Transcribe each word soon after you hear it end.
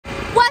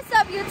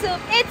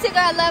YouTube? It's your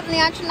girl Lovely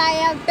Aunt, and I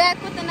am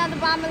back with another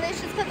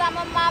Mama-licious because I'm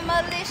a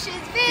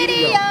Mama-licious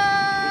video.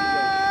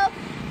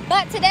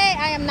 But today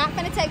I am not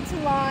going to take too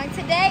long.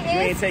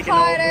 Today is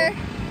Carter.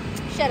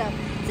 Shut up.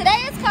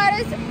 Today is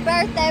Carter's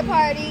birthday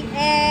party,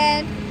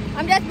 and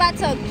I'm just about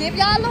to give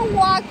y'all a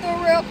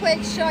walkthrough real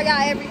quick, show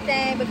y'all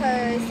everything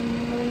because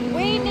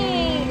we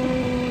need,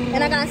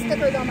 and I got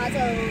stickers on my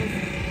toes.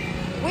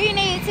 We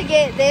need to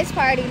get this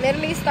party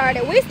literally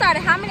started. We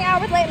started how many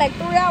hours late? Like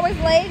 3 hours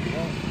late?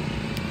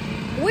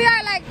 We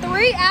are like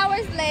 3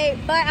 hours late,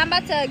 but I'm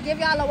about to give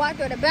y'all a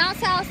walkthrough of the bounce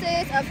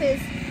houses, of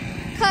his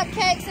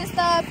cupcakes and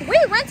stuff. We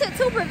rented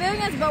 2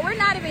 pavilions, but we're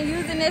not even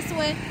using this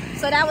one,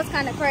 so that was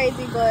kind of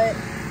crazy, but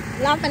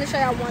I'm finna show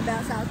y'all one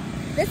bounce house.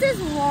 This is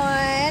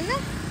one.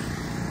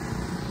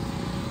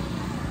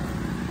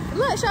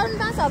 Look, show them the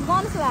bounce house. Go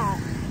on the slide.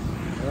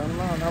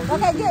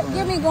 Okay,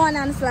 give me going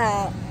down the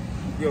slide.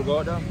 You'll go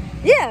up there?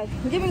 Yeah,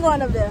 give me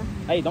going up there.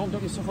 Hey, don't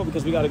dump yourself up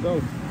because we gotta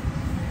go.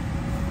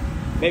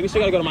 Babe, we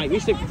still gotta go to Miami.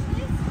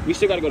 We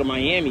still gotta go to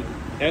Miami.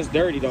 That's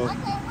dirty though.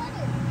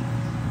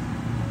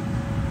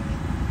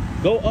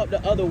 Go up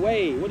the other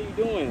way. What are you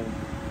doing?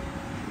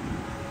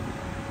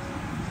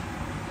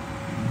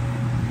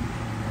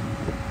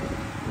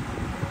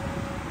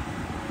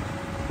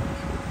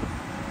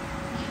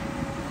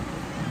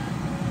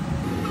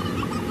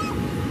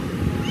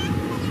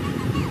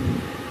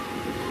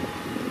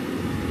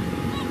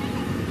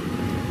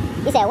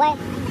 You said what?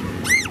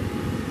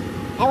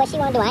 That's what she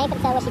want to do. I ain't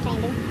gonna tell what she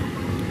can't do.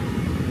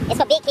 It's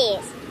for big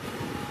kids.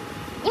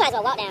 You might as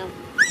well walk down.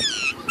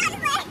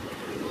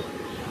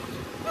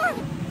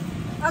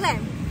 Okay,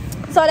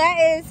 so that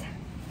is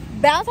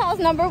bounce house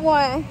number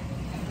 1.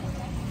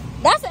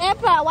 That's the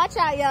Empire. Watch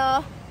out,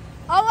 y'all.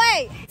 Oh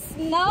wait,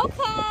 snow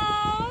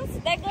cones.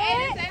 They good?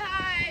 Hey, say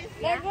hi.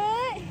 They're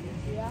good?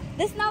 Yeah.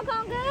 The snow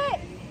cone good?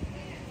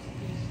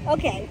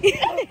 Okay.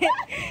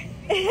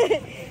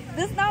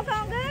 The snow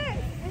cone good?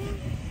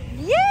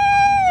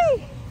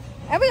 Yay!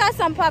 And we got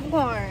some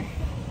popcorn.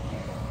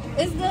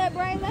 It's good,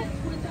 Braylon?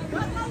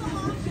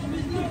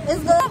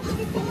 It's good?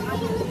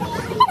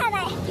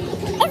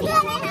 It's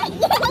good, man.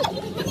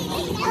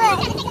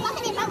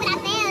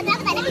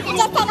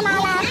 Just take them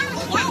all off.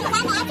 I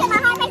took my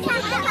heart rate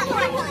time.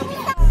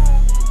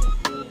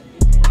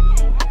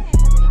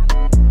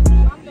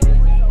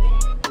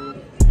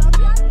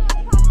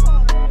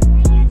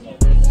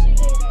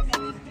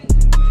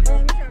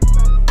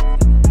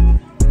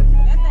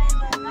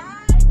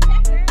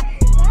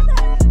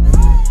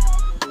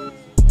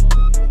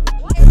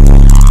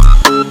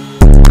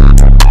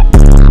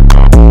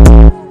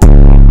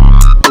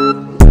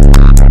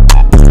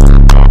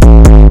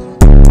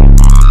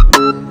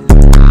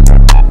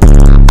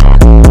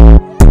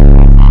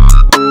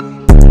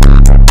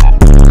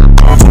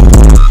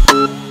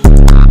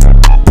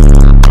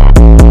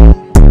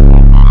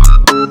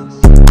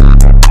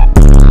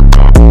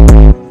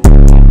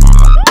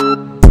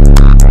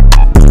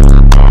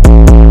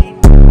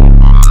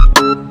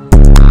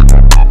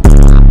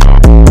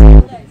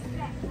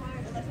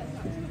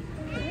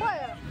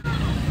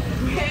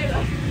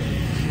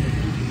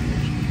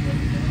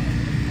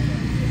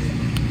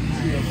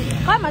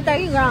 Come on,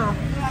 30 grams.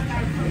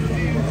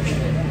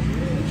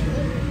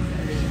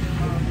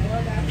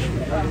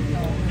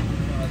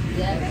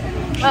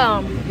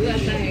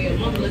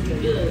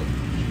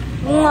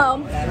 No.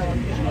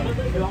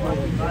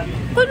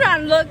 Who's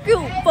trying to look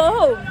cute for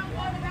who?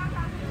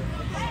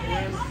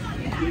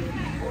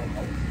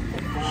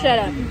 Shut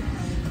up.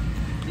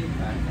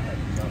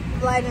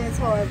 Lighting is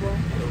horrible.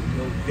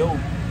 Yo.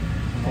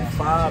 On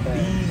 5B.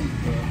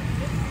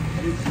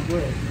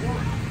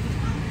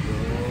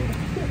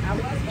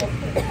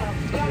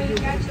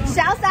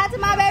 Shouts out to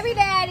my baby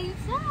daddy.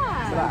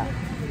 Stop.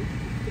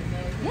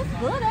 It's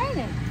good, ain't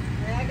it?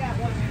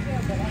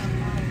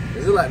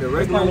 Is it like the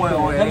regular one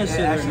or it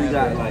actually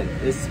got like,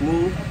 it's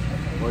smooth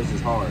or it's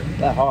just hard?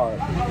 That hard.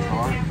 It's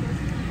hard?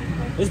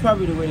 It's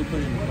probably the way they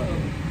put it in the car.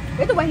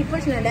 It's the way he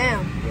pushing it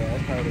down. Yeah,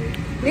 that's probably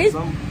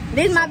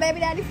These my baby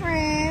daddy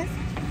friends.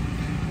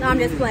 No, I'm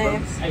just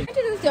playing. Hey.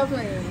 Introduce your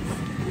friends.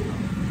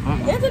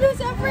 Introduce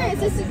your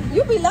friends.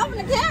 You be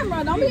loving the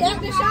camera. Don't be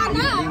acting shy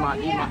now.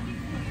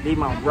 These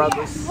my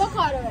brothers. What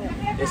car are they?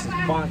 This is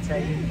Fonte,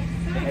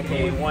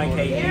 aka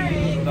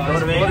 1KD.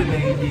 Florida Made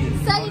D.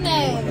 Say your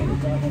name.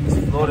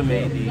 Florida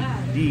Made D.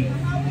 D.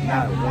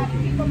 Not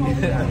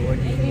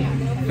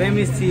 1K.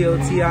 Famous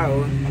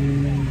T.O.T.I.O.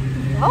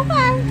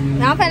 Okay.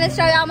 Now I'm finna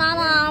show y'all my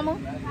mama.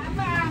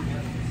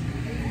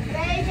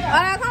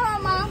 Alright, come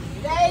on, mom.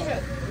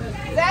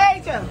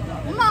 Deja.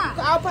 Come on.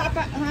 Oh,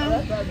 Papa.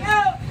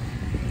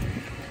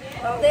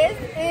 This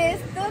is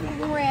the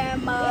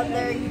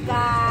grandmother, you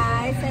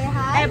guys. Say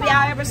hi. Have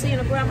y'all ever seen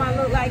a grandma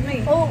look like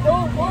me? Oh,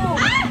 oh, oh.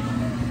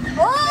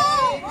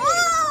 Oh,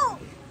 oh.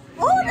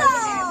 Oh, no.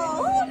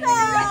 Oh, no.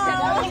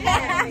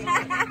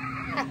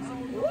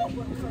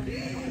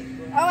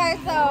 Alright,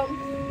 so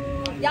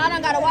y'all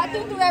done gotta walk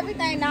through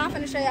everything. Now I'm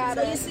finna show y'all.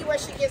 So you see where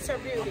she gets her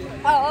beauty.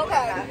 Oh,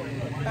 okay.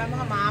 From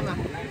her mama.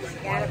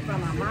 Got it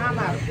from her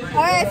mama.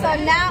 Alright, so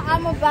now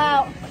I'm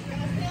about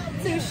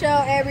to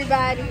show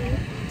everybody.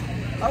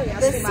 Oh yeah,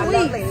 the see my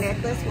lovely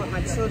necklace with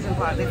my children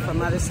bought me for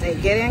Mother's Day.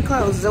 Get in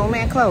close, zoom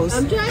in close.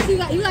 I'm trying to, you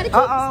gotta keep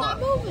stop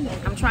moving it.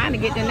 I'm trying to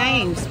get the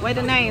names. Where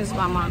the names,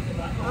 Mama?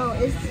 Oh,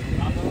 it's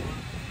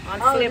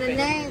the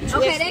names.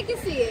 Okay, they can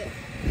see it.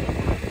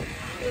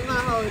 We're gonna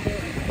hold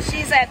it.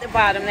 She's at the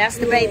bottom. That's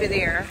the baby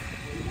there.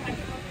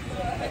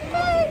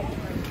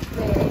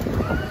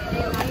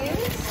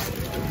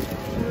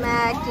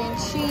 Mac and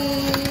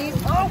cheese.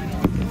 Oh.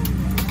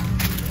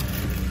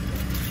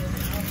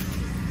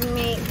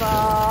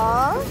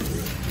 Meatballs.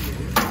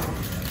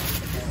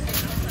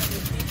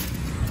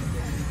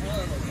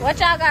 What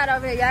y'all got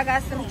over here? Y'all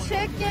got some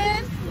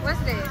chicken. What's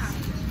this?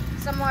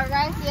 Some more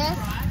rice, yes?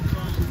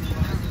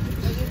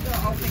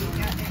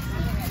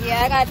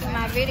 Yeah, I got to do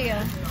my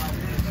video.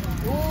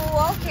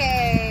 Ooh,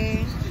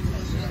 okay.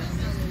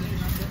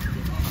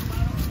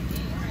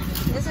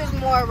 This is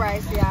more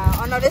rice,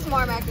 y'all. Oh no, this is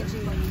more mac and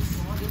cheese.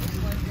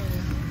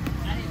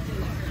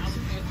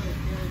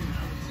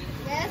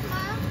 Yes,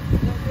 Mom?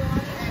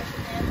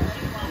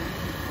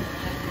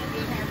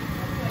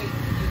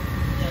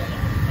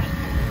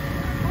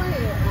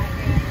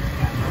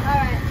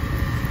 Alright.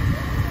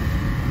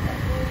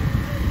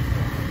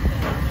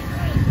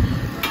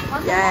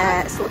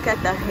 Yes, look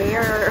at the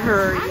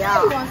hair,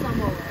 y'all.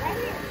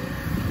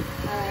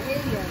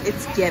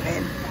 It's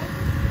given.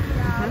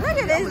 Look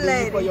at this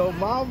lady. For your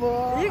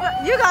mama. You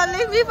gonna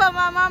leave me for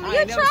my mama?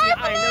 You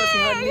trifling.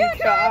 You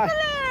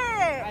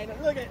trifling.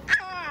 Look at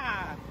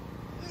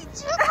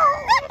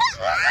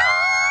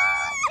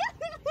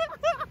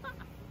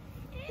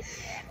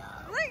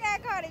Look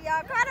at Carter,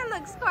 y'all. Carter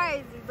looks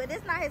crazy, but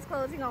it's not his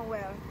clothes he gonna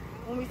wear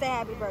when we say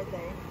happy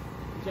birthday.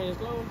 You change his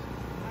clothes?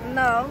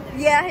 No.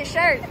 Yeah, his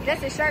shirt.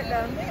 Just his shirt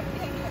though.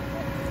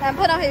 And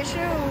put on his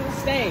shoes.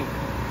 Same.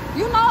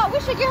 You know what? We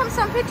should give him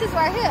some pictures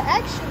right here,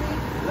 actually.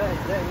 Let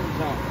him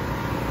jump.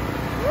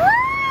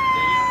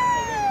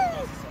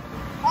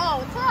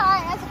 Oh, it's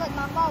alright. That's because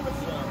my phone was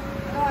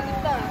going and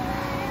stuff.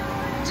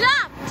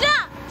 Jump,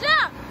 jump,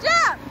 jump,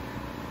 jump.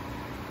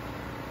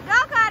 Go,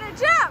 Carter,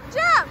 jump,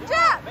 jump,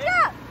 jump,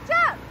 jump,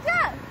 jump,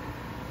 jump.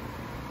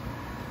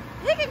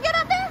 You can get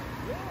up there?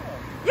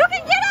 Yeah. You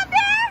can get up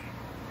there?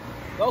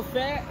 Go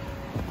fat.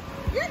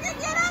 You can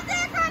get up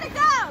there, Carter,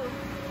 go.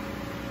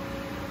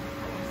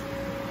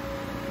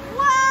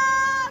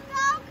 Whoa,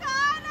 go,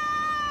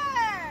 Carter.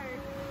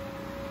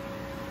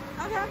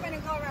 Okay, I'm gonna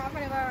go around,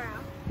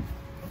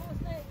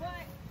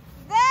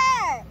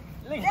 There.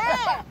 There.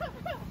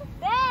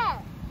 There.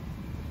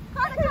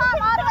 Carter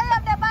climbed all the way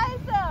up there by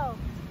himself.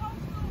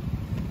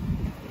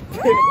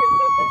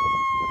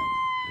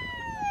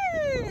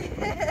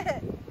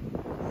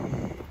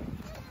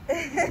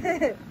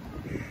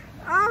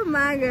 Oh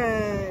my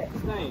God.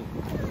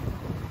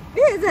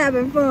 He's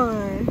having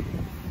fun.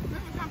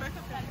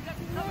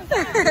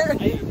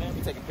 Hey, man,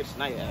 we taking pictures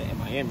tonight in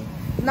Miami.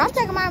 No, I'm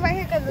taking mine right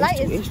here because the light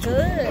is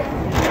good.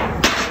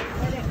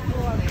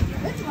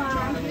 Which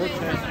one?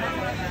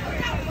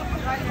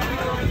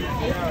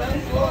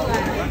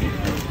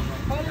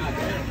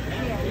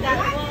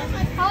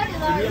 Hold it,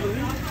 Lord.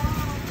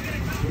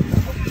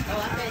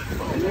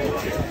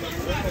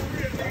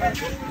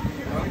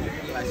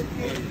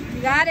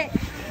 You got it?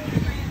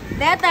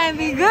 That thing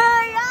be good,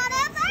 y'all.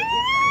 That thing be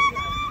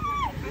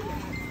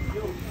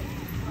good.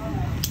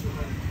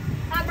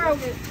 I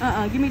broke it.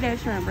 Give me that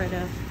shrimp right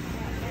there.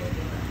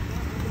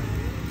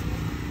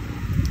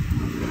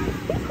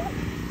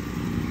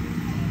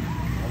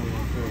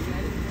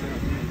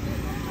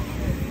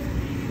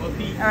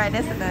 All right,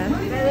 that's enough.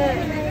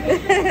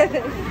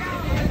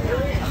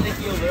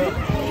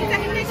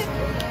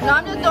 No,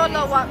 I'm just doing a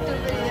little walkthrough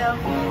video.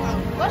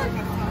 What?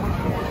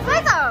 Say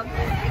so.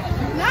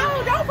 No,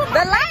 don't put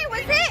the light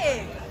was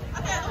hitting.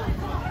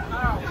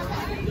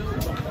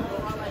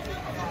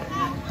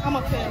 I'm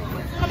okay.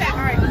 Come back.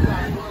 All right.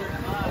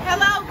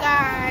 Hello,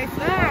 guys.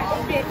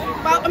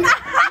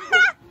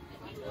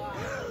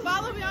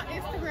 Follow me on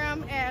Instagram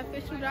at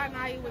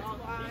official.naya with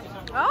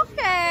squad.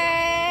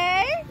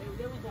 Okay.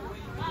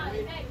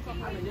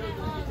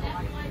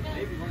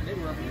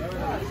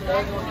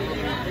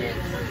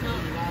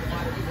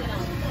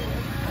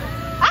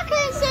 I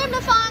couldn't seem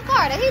to find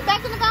Carter. He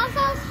back in the bounce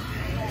house?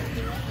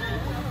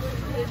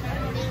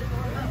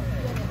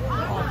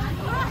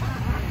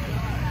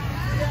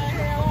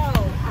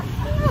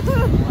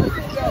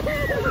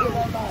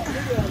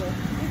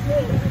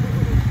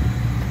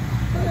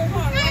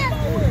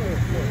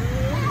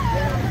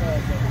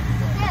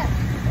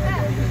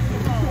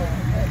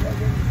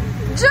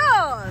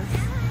 Jules!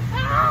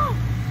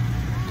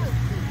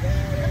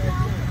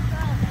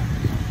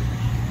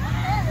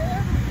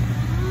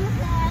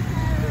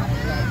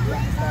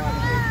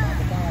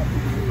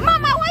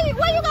 Mama,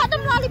 where you got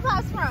them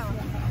lollipops from?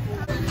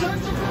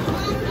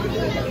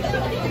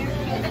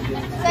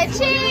 Say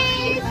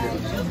cheese!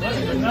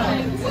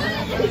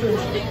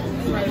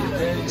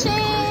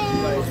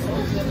 Cheese!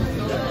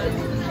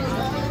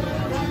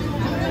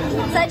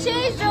 Say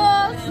cheese,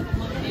 Jules!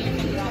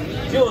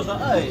 Jules,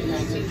 hey.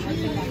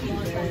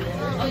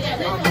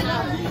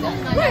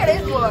 Where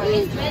is boy?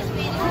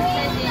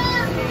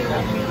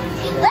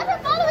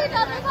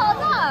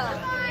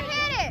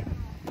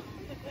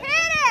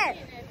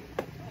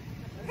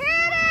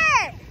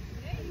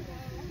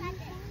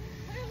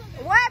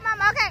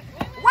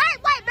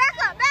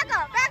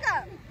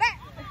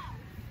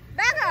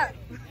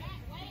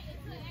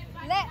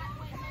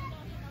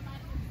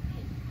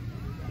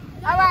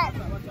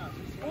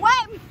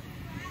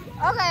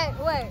 Okay,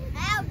 wait.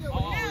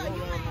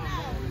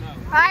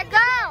 Alright,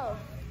 go.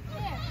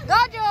 Go,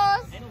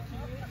 Jules.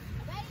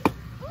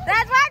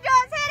 That's right,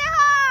 Jules. Hit it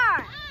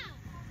hard.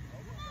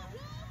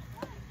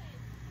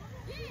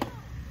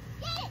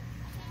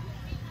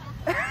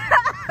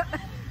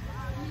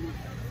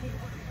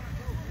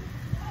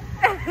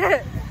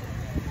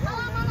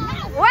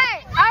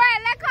 Wait.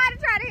 Alright, let Carter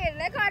try to hit it.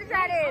 Let Carter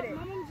try to hit it.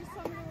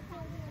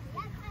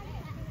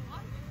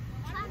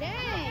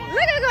 Dang.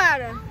 Look at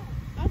Carter.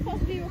 I'm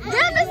supposed to be recording.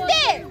 Give him the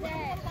stick.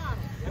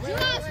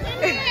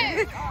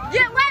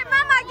 Get, wait,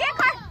 Mama, get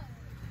Carter.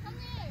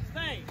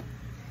 Stay.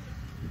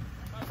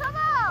 Come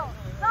on.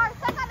 Sorry,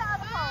 check out the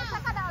other pole.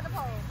 Check out the other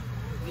pole.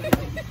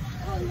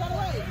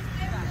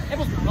 It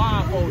was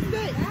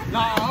blindfolded.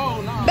 No.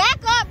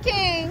 Back up,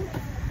 King.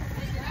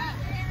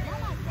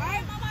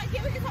 Alright, Mama,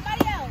 give it to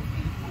somebody else.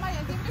 Somebody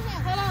else, give it to him.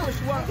 Hold on.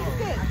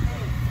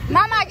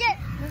 Mama, get.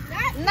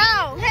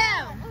 No,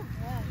 him.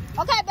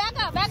 Okay, back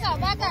up.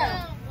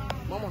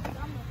 Mama.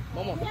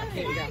 I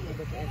can't get out.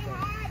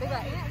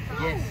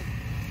 Yes.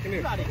 Come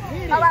here.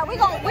 All right, we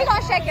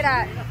gonna shake it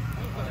out.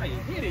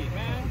 Hit it,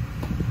 man.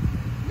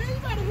 Man, you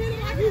better hit it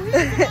like you hit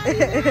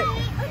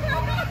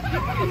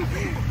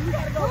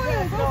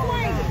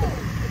somebody.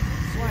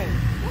 Swing.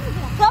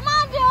 Come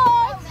on,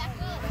 George.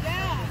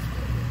 Yeah.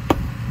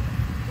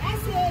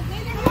 That's it.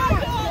 Hit it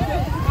hard.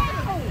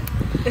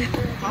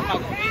 I'm not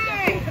gonna beat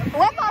that.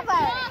 What Papa?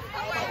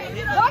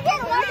 Go get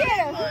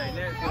him.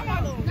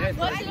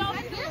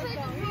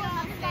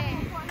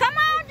 Come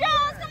on,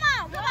 George. Come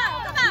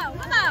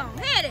on.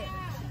 Hit it.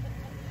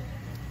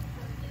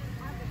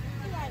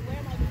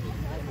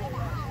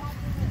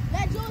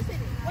 Let Jules hit it.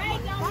 Wait,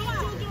 don't hit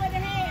Juju in the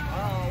head.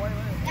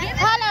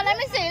 Hold on, let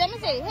me see.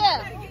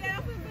 Here.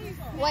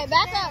 Wait,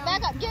 back up.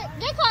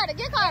 Get Carter.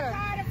 Hit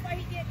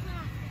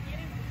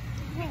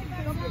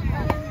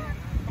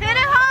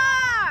it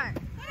hard.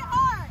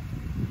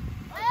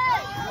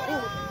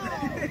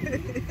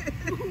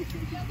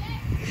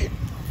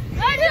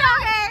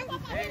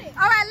 Okay.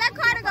 All right, let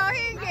Carter go. He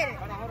can get it.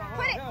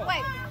 Put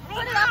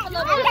it up a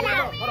little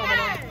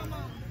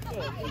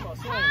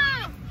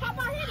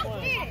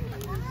bit.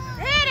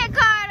 Hit it,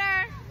 Carter.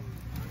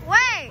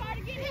 Wait.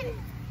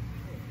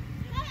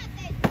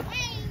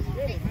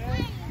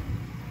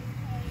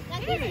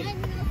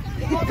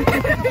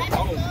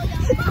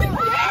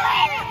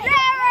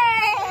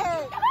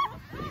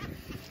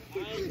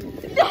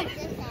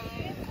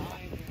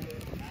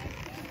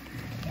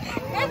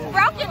 It's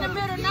broken in the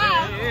middle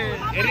now.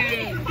 It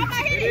is.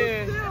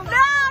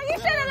 No, you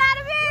should have let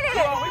him hit it.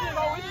 We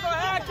just gonna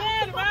have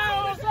candy, man.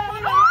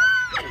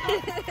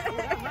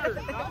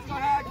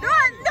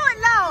 Do it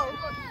low.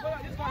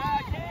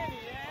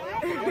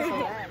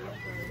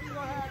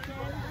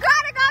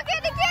 Carter, go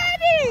get the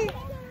candy.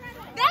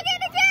 Go get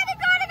the candy,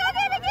 Carter. Go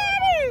get the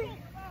candy.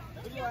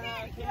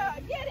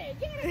 Get it.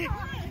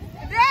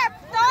 There,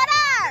 throw it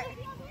out.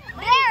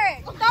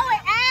 Derek, throw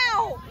it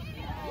out.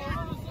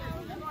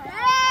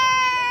 Hey.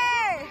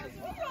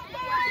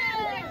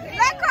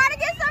 Let Carter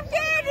get some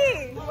candy.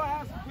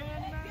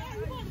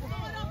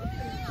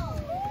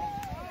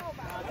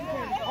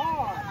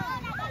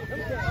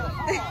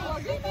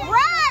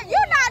 Right,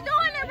 you're not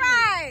doing it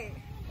right.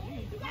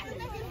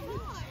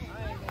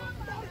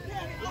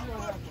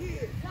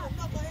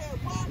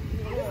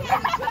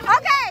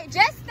 Okay,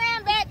 just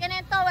stand back and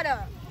then throw it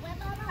up.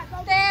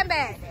 Stand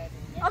back.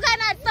 Okay,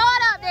 now throw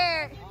it up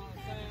there.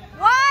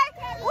 What?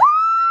 Woo!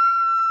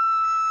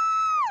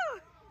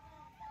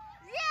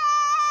 Yay!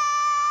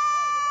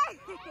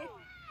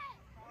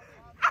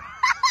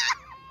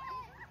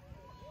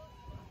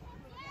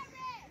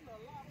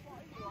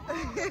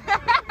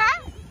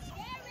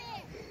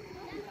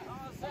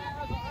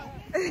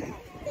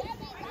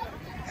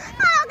 I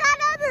don't got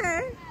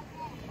nothing.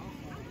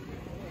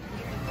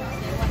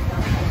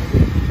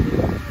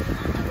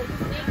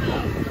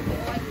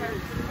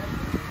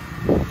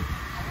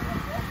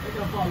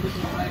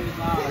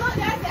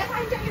 That's how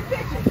you take your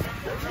pictures.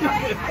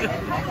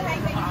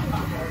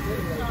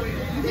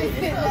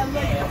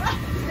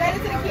 Straight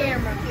into the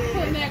camera.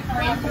 Putting that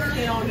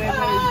crazy on that.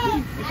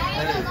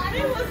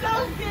 It was so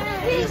good.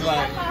 He's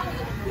like.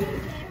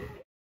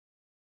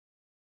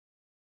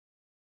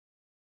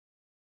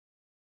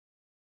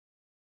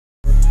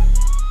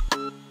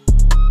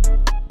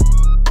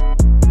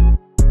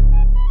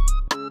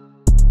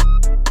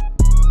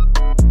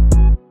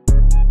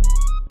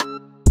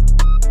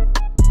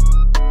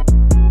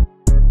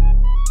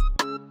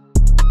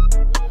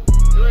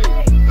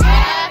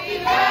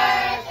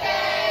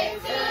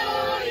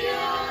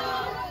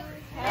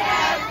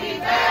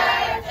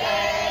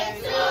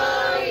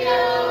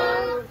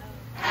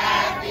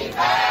 Happy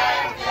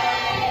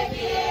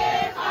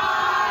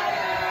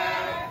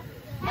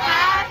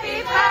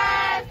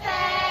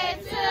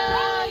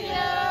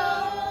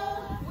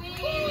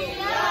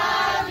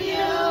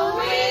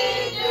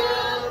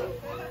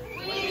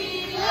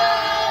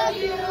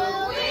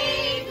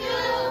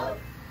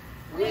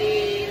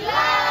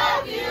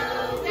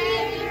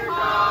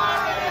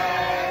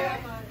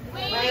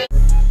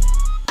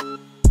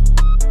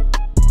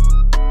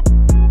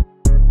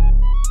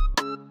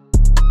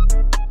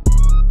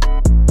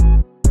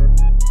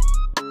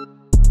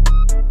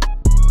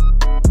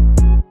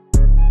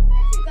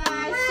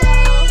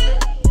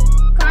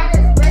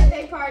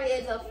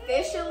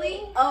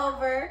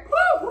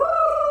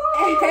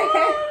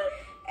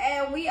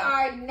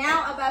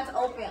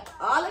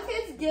all of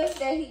his gifts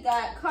that he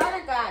got.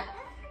 Carter got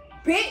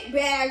big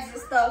bags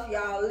of stuff,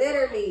 y'all.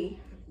 Literally.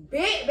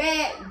 Big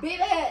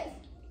bags.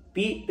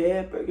 Beat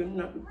bad burger,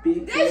 not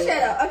big. Just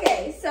shut up.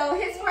 Okay, so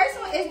his first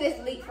one is this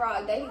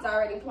leapfrog that he's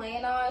already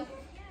playing on.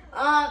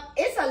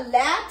 It's a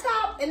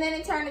laptop and then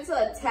it turned into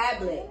a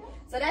tablet.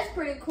 So that's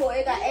pretty cool.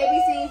 It got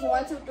ABCs,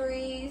 1, 2,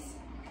 3s.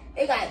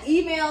 It got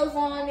emails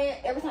on it.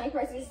 Every time you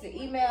press this, it's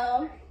an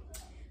email.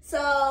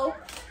 So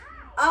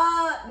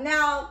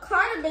now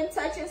Carter been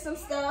touching some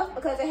stuff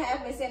because it has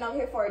been sitting over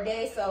here for a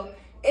day. So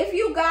if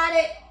you got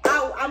it,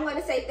 I'm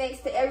gonna say thanks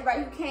to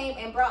everybody who came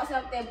and brought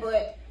something,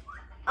 but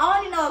I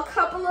only know a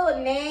couple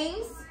of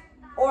names,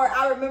 or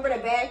I remember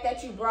the bag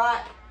that you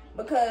brought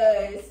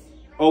because.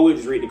 Or we'll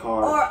just read the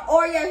card.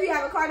 Or yeah, if you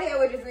have a card here,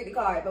 we'll just read the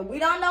card. But we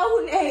don't know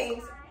who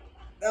names.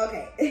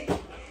 Okay.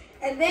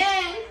 And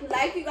then,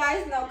 like you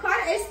guys know,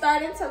 Carter is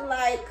starting to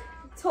like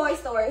Toy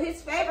Story.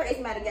 His favorite is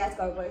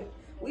Madagascar, but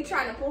we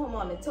trying to pull him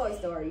on the Toy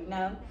Story, you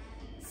know?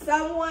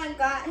 Someone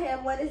got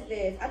him, what is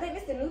this? I think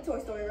it's the new Toy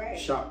Story, right?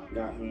 Shock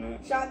got him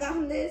that. Shock got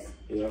him this?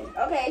 Yeah.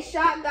 Okay,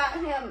 Shock got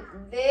him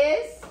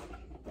this.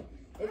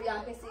 If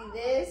y'all can see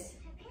this.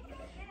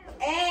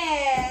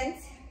 And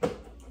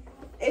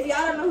if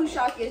y'all don't know who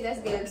Shock is, that's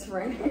Gab's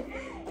friend.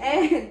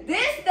 And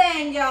this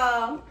thing,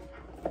 y'all.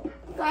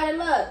 Carter,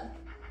 look.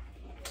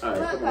 All right,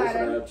 Look, come on, let's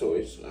Carter. have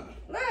toys.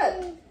 Look.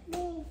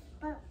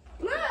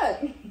 Look.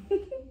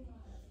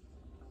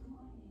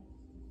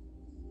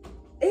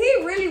 He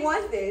really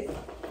wants this.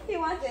 He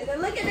wants this.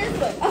 And look at this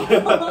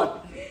one.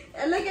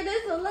 And look at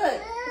this one.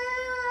 Look.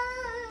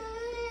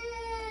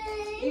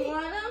 You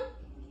want him?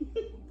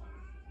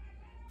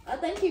 I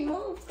think he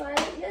moves,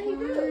 Carter. Yeah, he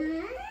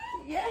do.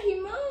 Yeah, he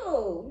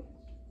moves.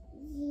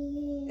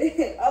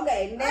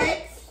 Okay,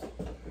 next.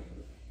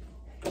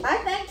 I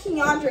think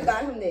Keandra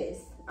got him this.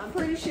 I'm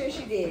pretty sure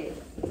she did.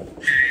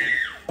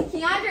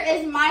 Keandra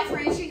is my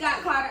friend. She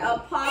got Carter a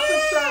Paw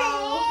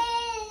Patrol.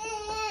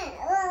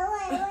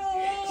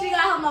 She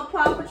got him a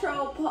Paw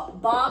Patrol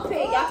ball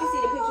pit. Y'all can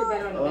see the picture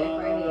better on the back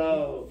right here.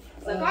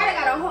 So Carter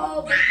got a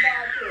whole big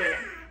ball pit.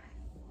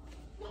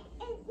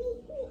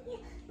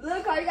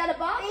 Look, Carter got a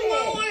ball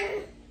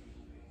pit.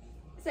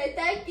 Say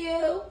thank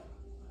you.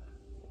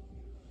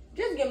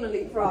 Just give him a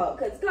leapfrog,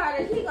 cause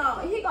Carter he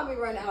gonna be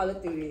running all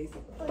through this.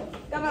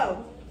 Come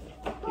on.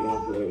 You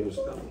gonna play this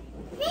stuff?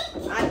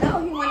 I know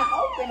he wanna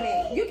open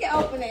it. You can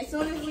open it as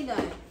soon as we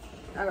done.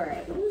 All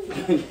right.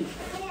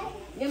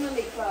 Give him a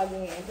leapfrog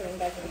again and put him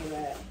back in your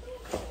bag.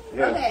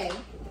 Yeah. Okay.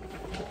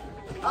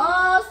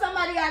 Oh,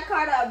 somebody got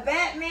Carter a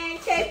Batman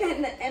cape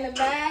and a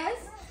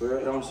mask. You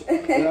don't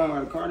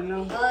got a card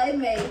now? It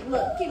may.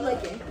 Look, keep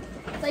looking.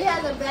 So he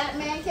has a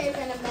Batman cape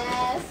and a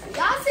mask.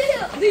 Y'all see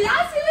him? Do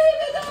y'all see what he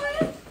been doing?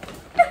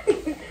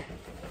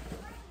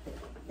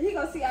 He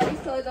gonna see all these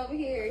toys over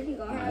here. He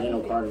gonna have. Ain't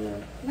no card in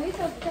there. No, he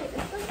told to take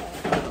this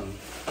stuff.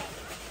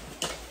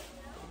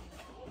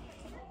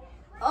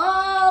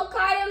 Oh,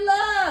 Carter,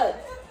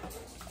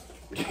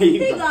 look.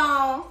 He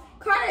gone.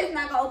 Carter is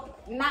not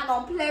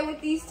gonna play with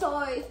these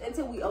toys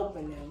until we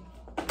open them.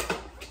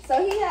 So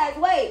he has.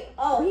 Wait.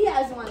 Oh, he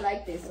has one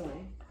like this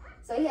one.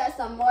 So he has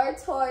some more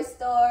Toy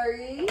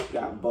Story.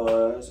 Got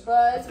Buzz.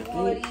 Buzz,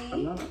 Woody.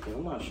 I'm not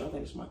sure. I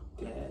think it's my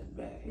dad's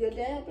bag. Your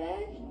dad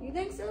bag? You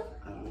think so?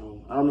 I don't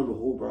know. I don't remember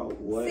who brought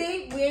what.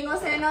 See, we ain't gonna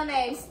say no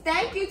names.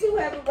 Thank you to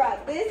whoever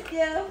brought this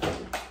gift.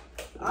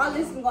 All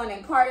this is going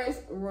in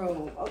Carter's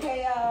room.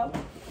 Okay, y'all?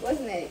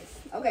 What's next?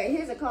 Okay,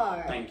 here's a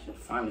card. Thank you.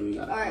 Finally, we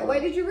got a All right, card.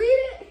 wait, did you read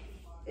it?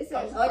 It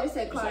says, oh, it just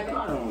said Carter.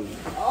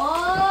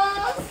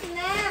 Oh,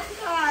 snap,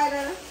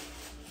 Carter.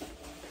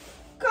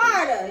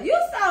 Carter, you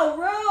so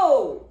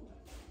rude.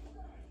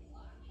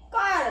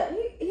 Carter,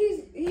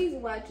 he's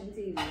watching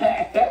TV. Who is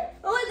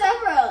that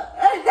from?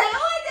 Who is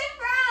it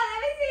from?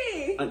 Let me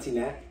see. Auntie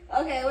Nat.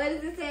 Okay, what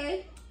does it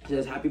say? It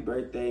says happy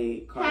birthday,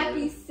 Carter.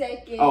 Happy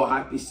second. Oh,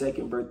 happy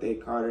second birthday,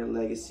 Carter.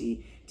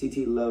 Legacy.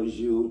 TT loves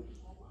you.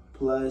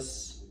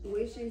 Plus.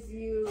 Wishes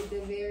you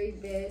the very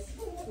best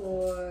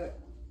for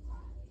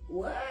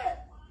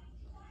what?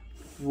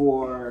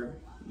 For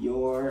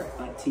your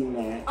Auntie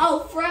Nat.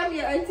 Oh, from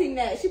your Auntie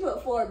Nat. She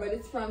put 4, but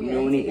it's from your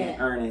Noonie Auntie Nat.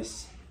 and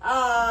Ernest.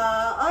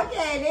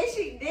 Okay. Then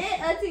she did.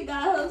 Auntie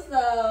got him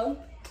some.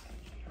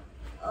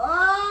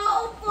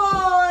 Oh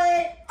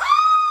boy.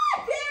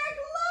 Ah, Derek,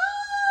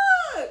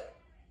 look.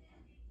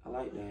 I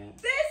like that.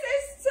 This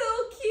is too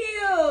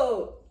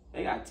cute.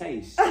 They got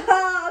taste.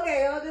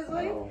 Okay, hold this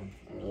way. Oh,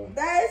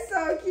 That is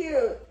so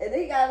cute. And then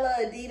he got a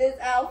little Adidas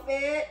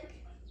outfit.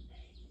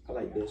 I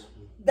like this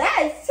one.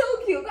 That is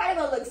too cute. Gotta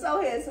go look so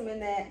handsome in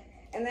that.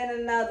 And then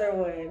another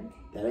one.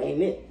 That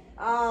ain't it.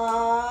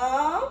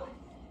 Aww.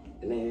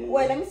 And then,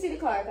 Wait, let me see the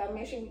card. Gotta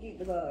make sure we keep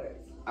the cards.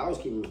 I was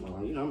keeping my,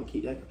 I'm gonna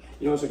keep that.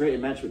 You know, it's a great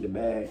match with the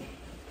bag.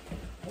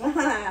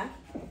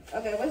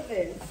 Okay, what's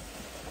this?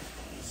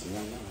 Let's see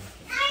right now.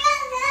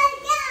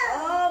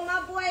 Oh,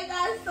 my boy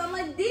got some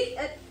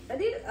Adidas.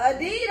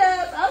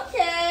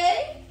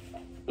 Okay.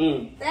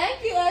 Thank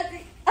you,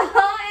 Auntie.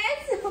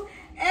 Oh,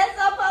 and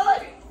some Polo.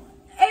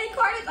 And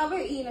Carter's over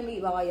here eating a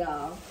meatball,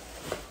 y'all.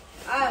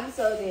 I'm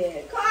so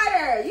dead.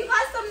 Carter, you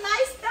got some nice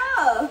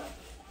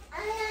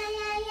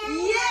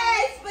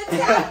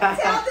Tell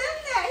them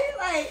that. He's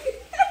like.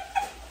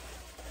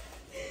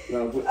 No,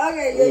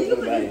 Okay, yeah, you can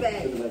put this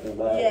back. Put it back in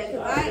the bag. Yeah,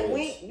 because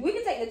we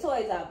can take the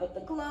toys out, but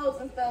the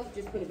clothes and stuff,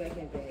 just put it back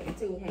in the bag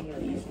until we hang it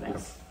up.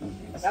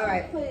 All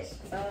right, put it.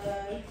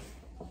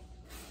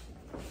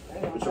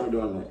 What y'all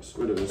doing next?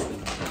 What is this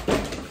one?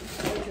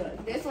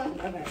 This one?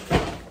 Okay.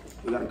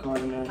 We got a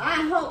card in there?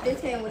 I hope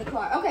this came with a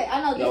card. Okay,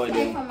 I know this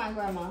came from my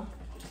grandma.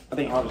 I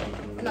think ours came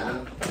from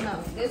No,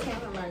 this came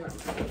from my grandma.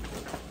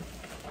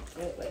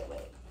 Wait.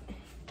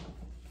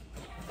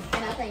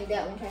 And I think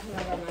that one came from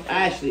my grandma.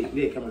 Actually, it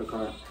did come with a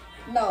card.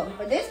 No,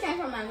 but this came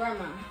from my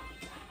grandma.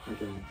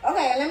 Okay.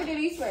 Okay, let me do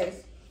these first.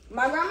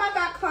 My grandma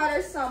got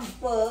Carter some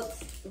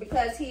books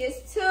because he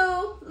is 2.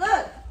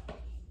 Look.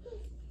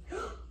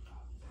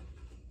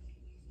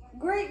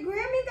 Great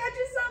Grammy got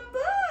you some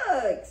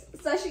books.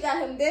 So she got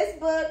him this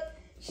book.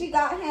 She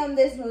got him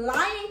this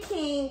Lion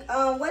King.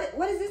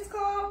 What is this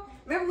called?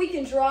 Remember we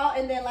can draw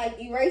and then like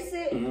erase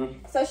it.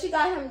 So she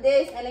got him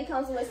this, and it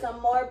comes with some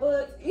more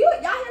books. Y'all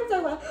hear me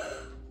talking about?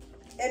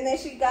 And then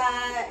she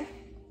got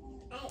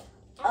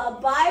a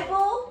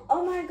Bible.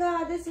 Oh my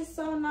God, this is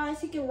so nice.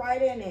 He can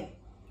write in it.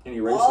 And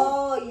erase it.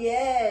 Oh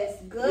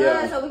yes, good.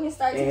 Yeah. So we can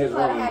start teaching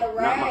Carter how to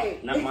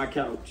write. Not my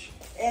couch.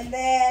 And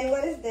then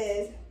what is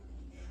this?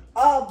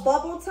 Oh,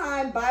 Bubble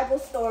Time Bible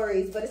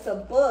Stories, but it's a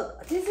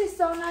book. This is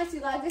so nice, you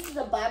guys. This is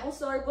a Bible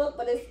story book,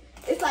 but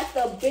it's like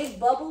the big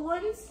bubble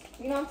ones.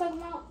 You know what I'm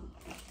talking about?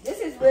 This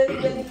is really,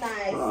 really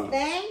nice.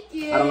 Thank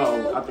you. I don't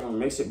know. I think I'll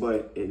mix it,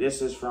 but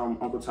this is from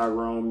Uncle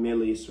Tyrone,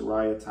 Millie,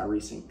 Soraya,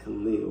 Tyrese, and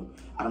Khalil.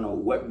 I don't know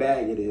what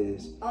bag it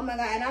is. Oh my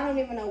God, and I don't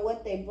even know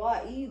what they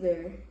bought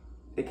either.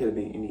 It could have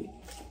been any.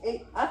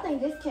 I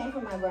think this came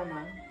from my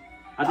grandma.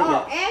 I think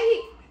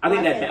I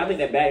think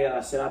that bag that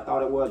I said I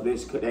thought it was,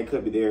 that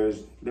could be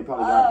theirs. They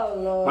probably got. Oh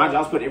Lord. Mind you,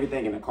 I was putting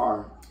everything in the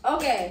car.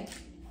 Okay.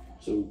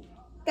 So.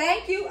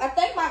 Thank you. I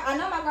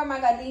know my grandma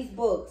got these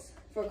books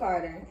for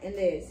Carter and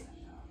this.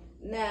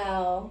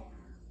 Now.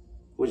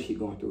 We'll just keep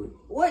going through it.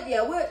 We'll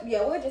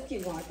just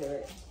keep going through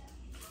it.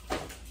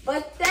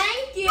 But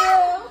thank you.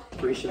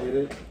 Appreciate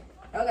it.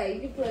 Okay, you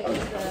can put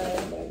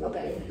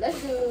okay, let's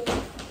do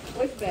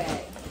which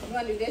bag? You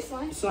wanna do this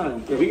one?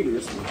 Son, yeah, we can do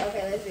this one.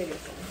 Okay, let's do this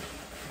one.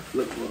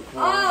 Look for a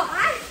car. Oh,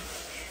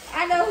 I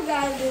know who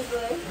got this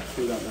one.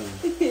 Who got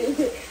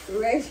that?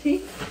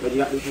 Reggie. Reggie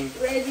got this one?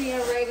 Reggie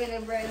and Raven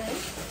and Brandon.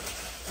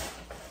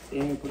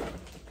 Yeah,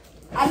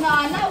 I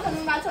know, because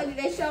remember I told you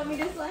they showed me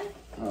this one?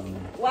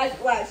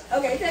 Watch.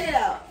 Okay, check it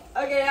out.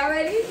 Okay, y'all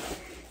ready?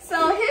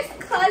 So his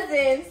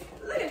cousins,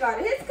 look at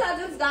Carter. His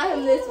cousins got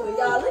him this one.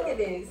 Y'all, look at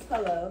this.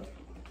 Hello.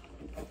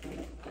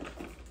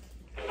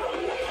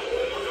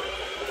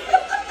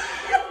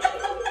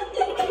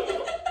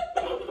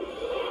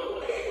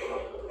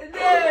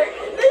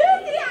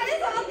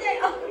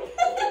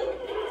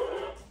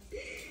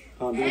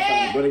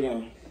 But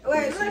again.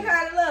 Wait, look,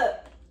 Carter, look.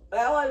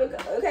 I want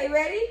to. Okay,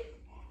 ready?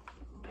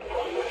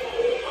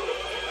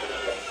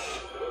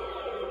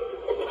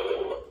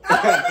 Oh, I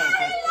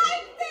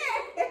like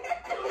that.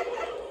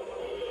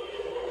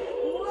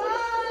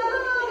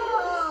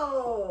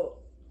 Whoa!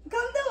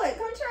 Come do it.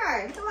 Come try.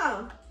 Come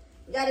on.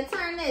 You gotta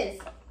turn this.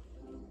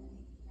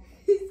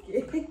 He's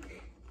scared.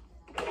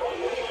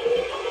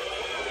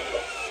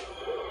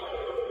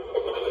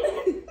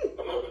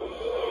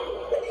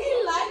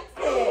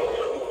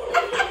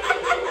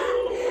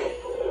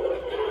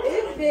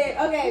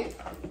 Okay,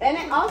 and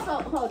it also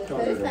hold it. So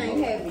this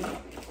thing heavy,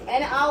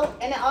 and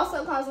it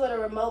also comes with a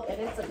remote,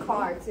 and it's a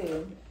car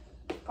too.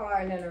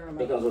 Car and then a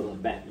remote. It goes with a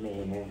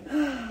Batman.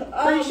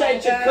 Oh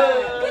appreciate you,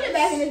 cuz. Put it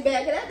back in his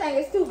bag, cause that thing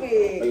is too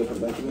big. Oh, you put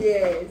it back in?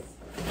 Yes.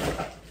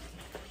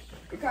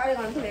 Ricardo's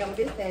gonna play with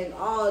this thing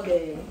all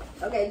day.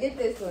 Okay, get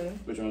this one.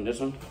 Which one? This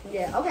one?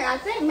 Yeah. Okay, I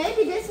think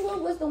maybe this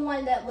one was the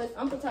one that was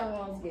Uncle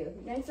Tyrone's gift.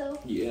 You think so?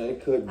 Yeah,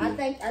 it could be. I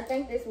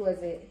think this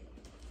was it.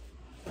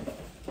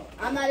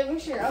 I'm not even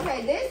sure.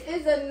 Okay, this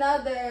is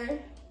another.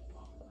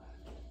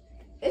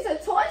 It's a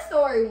Toy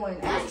Story one,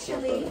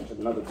 actually. It's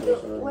another Toy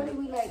Story. What do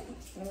we like?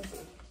 Let me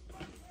see.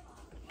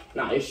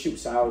 Nah, it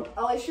shoots out.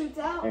 Oh, it shoots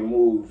out? And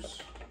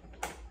moves.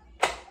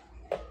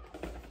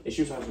 It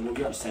shoots out and moves.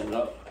 You gotta set it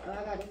up. Oh, I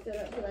gotta set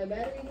up. Put like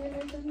batteries in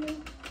or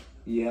something?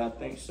 Yeah, I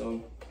think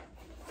so.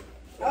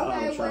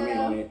 Okay, try me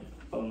well. on it.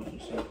 Hold on, let me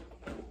see.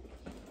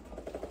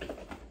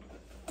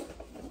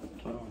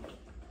 Hold on.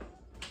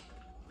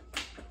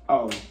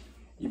 Oh.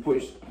 You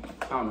push,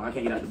 I don't know, I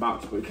can't get out the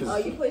box because. Oh,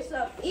 you push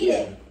up. Eat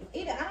it.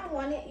 Eat it. I don't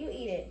want it. You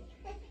eat it.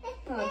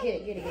 Come on,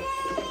 get it.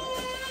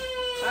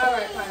 All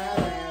right, fine. All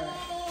right.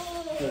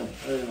 Yeah,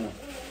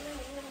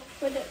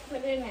 Put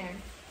it in there.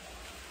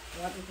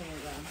 Wipe your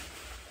hands off.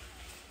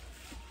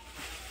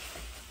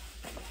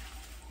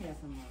 Here's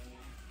some more.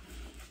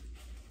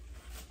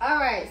 All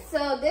right,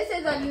 so this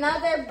is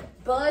another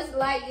Buzz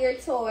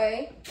Lightyear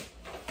toy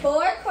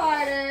for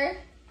Carter.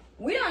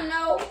 We don't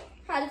know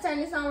how to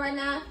turn this on right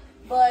now.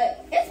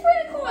 But it's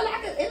pretty cool.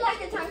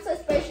 It turns into a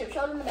spaceship.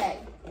 Show them the back.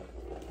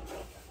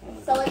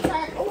 So it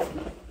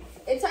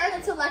turns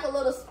into like a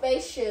little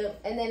spaceship,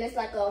 and then it's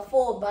like a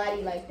full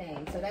body like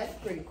thing. So that's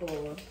pretty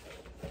cool.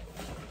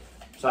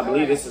 So I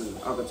believe this is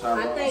Uncle Tyrone.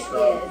 I think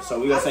yes. So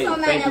we gonna say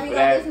thank you for we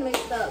that. got this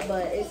mixed up,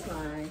 but it's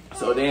fine.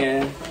 So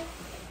then.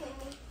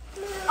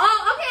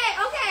 Oh,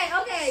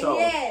 okay. So,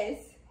 yes.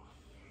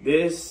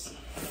 This.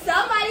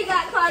 Somebody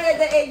got Carter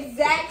the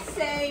exact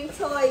same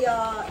toy,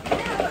 y'all. Did it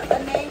have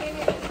a name in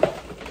it?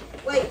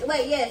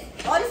 Wait, yes.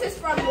 Oh, this is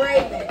from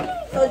Raven.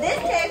 So this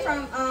came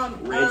from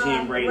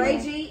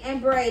Reggie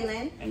and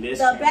Braylon. And this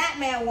the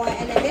Batman one,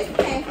 and then this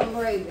came from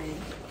Raven.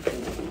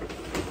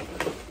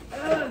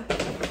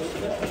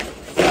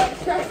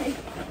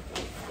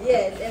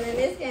 Yes, and then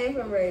this came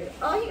from Raven.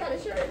 Oh, he got a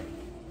shirt.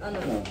 Oh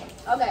no.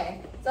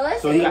 Okay, so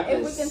let's see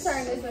if we can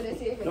turn this one to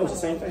see if it. No, it's the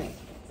same thing.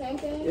 Same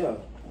thing. Yeah.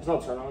 It's no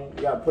turn on.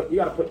 You gotta put. I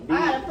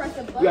gotta press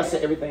the button. You gotta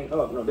set everything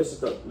up. No, this is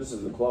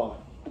the claw.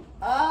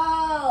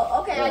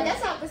 Oh, okay. Yeah. I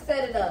guess I have to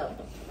set it up.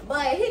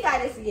 But he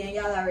got this again.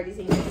 Y'all already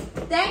seen this.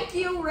 Thank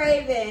you,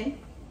 Raven.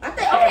 I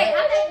think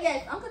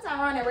yes. Uncle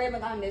Tyrone and Raven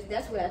got this.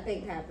 That's what I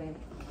think happened.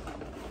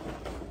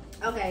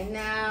 Okay,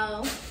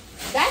 now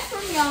that's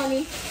from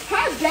Yoni.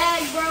 Her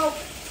bag broke,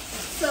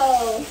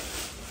 so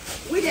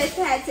we just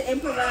had to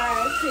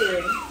improvise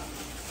here.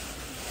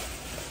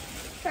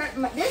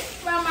 This is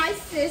from my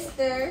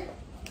sister.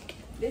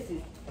 This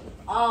is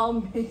all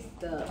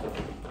mixed up.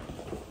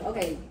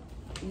 Okay,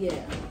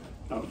 yeah.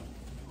 Oh.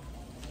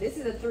 This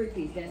is a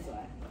 3-piece, that's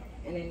why.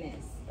 And then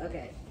this.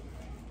 Okay.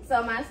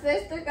 So my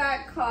sister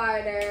got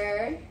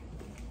Carter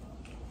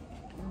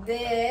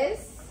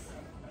this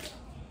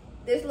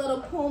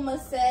little Puma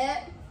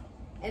set.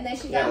 And then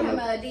she got him an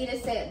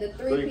Adidas set, the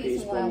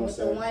 3-piece one with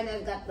the one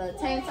that's got the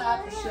tank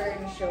top, the shirt,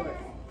 and the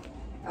shorts.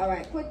 All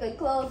right, put the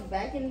clothes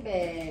back in the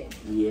bag.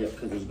 Yeah,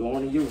 because it's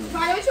going to you.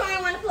 Carter, which one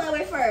you want to play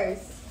with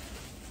first?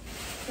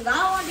 Because I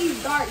don't want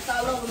these darts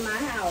all over my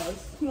house.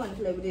 You want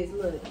to play with this,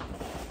 look.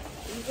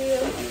 You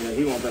feel? Yeah,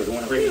 he won't play the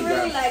one He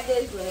really like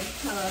this one.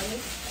 Hold on.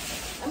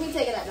 Let me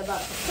take it out the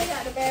box. Take it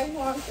out the bag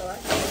for him so I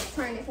can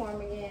turn it for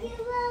him again.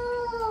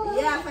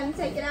 Yeah, I'm going to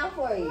take it out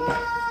for you.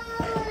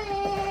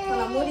 Hold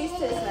on, move these to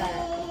the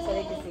side so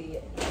they can see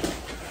it.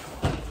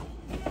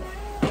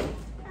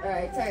 All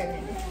right, turn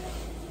it.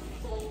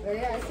 Ready?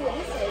 I see what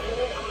this says.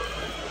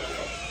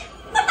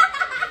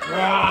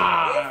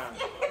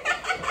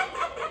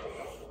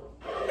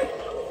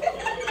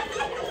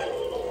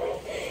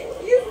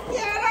 You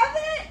scared of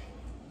it?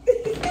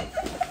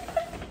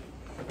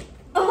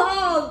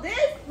 Oh,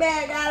 this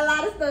bag got a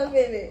lot of stuff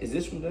in it. Is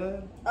this from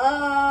Dad?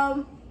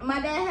 My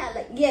dad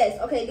had yes.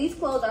 Okay, these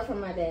clothes are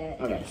from my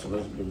dad. Okay, so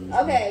let's do this.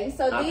 Okay,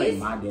 so I these. think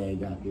my dad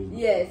got this.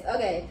 Yes.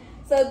 Okay,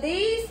 so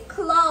these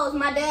clothes,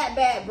 my dad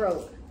bag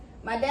broke.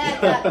 My dad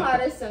got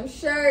Carter some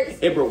shirts.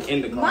 It broke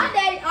in the car. My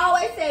daddy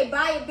always say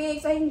buy it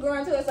big so he can grow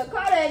into it. So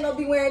Carter ain't gonna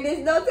be wearing this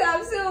no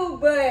time soon.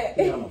 But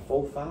you on a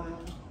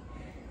 4'5"?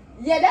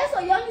 Yeah, that's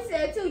what Yogi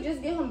said too.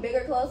 Just give him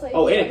bigger clothes. So he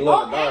and it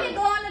glow in the dark. And it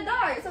glow in the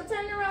dark. So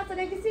turn it around so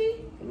they can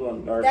see. It glow in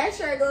the dark. That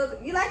shirt goes.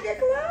 You like your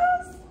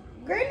clothes?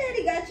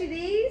 Granddaddy got you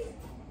these.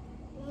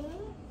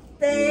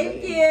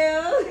 Thank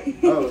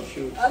you. Oh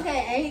shoot.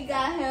 Okay, and he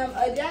got him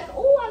a jacket.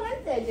 Oh, I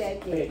like that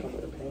jacket. Hey, it come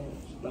with the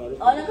pants. No,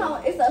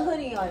 it's a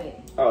hoodie on it.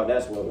 Oh,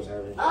 that's what was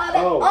happening.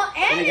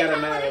 And it got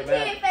a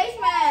kid face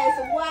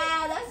mask.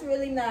 Wow, that's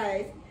really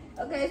nice.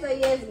 Okay, so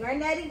yes,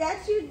 Granddaddy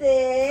got you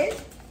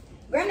this.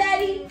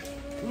 Granddaddy,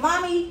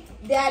 Mommy,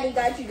 Daddy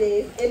got you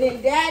this. And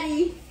then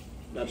Daddy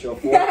got you a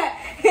fork.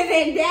 And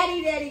then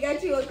Daddy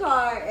got you a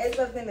card and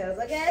something else,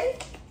 okay?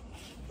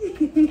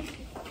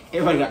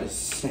 Everybody got the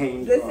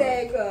same card.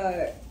 Same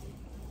card.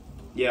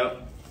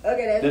 Yep.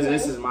 Okay, that's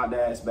this is my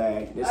dad's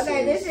bag.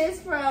 This is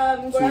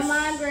from Grandma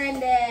and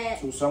Granddad.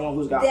 To someone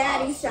who's got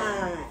Daddy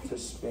shine to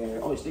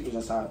spare. Oh, there's stickers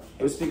inside.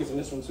 It was stickers in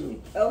this one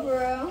too. Oh, for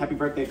real? Happy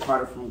birthday,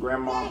 Carter, from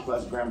Grandma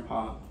plus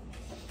Grandpa.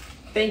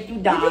 Thank you,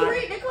 Don. Did you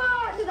read the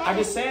card? I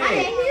just said. I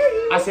didn't hear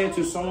you. I said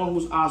to someone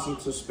who's awesome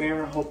to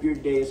spare. Hope your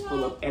day is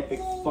full of epic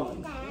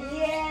fun.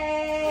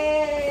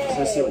 Yay! So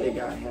let's see what they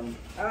got him.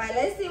 All right,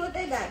 let's see what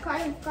they got.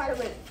 Carter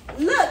with.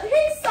 Look,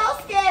 he's so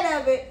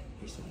scared of it.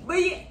 But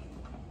you.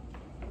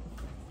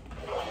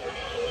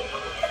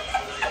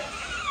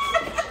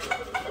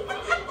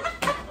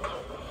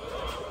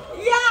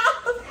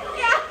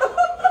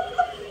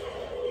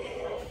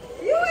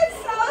 You are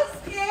so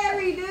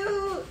scary,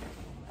 dude.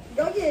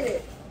 Go get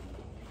it.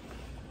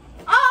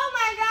 Oh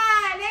my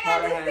God, they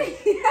got the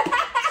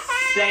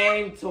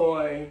same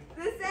toy.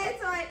 The same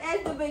toy as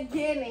the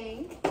beginning.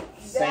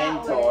 Same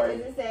toy.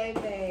 It's the same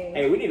thing.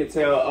 Hey, we need to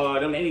tell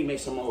them they need to make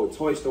some old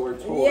Toy Story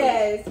toys.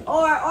 Yes,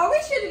 or we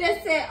should have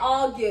just said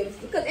all gifts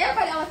because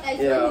everybody always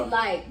thinks really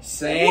like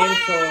same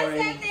toy.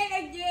 Same thing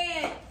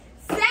again.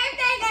 Same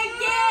thing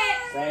again.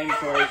 Same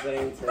toy,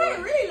 same toy. I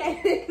really like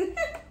this.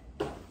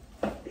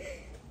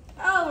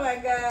 Oh my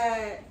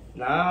God.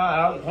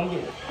 Nah, don't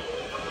get it.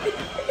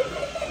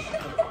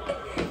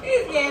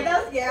 He's scared,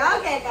 don't scare.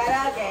 Okay,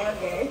 God,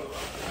 okay.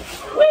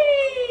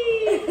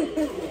 Whee!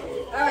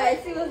 Alright,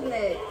 see what's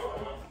next.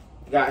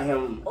 Got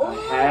him a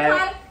hat.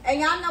 Carter,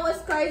 and y'all know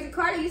what's crazy?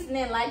 Carter used to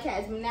not like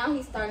hats, but now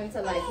he's starting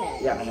to like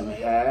hats. Got him a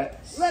hat.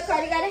 Look,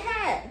 Carter got a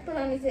hat. Put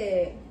on his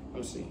head. Let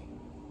me see.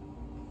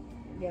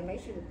 Yeah, make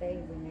sure the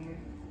thing's in there.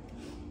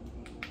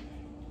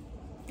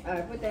 All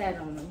right, put the hat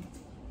on him.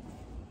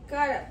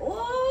 Carter,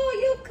 oh,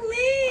 you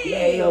clean.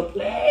 Yeah, you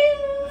play.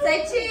 Say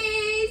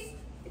cheese.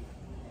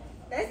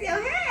 That's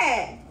your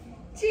hat.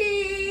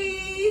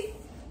 Cheese.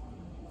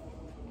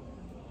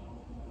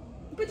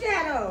 Put your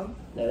hat on.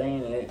 That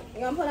ain't it.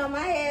 You gonna put on my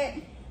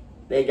head?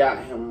 They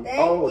got him. Thank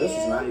Oh, this you.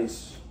 is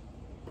nice.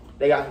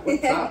 They got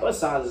what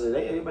size is it?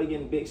 Everybody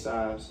getting big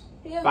size.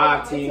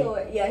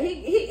 5T. Yeah,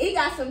 he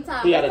got some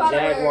time. He got a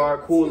Jaguar,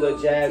 cooler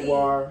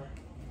Jaguar.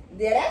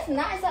 Yeah, that's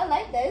nice. I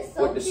like that. It's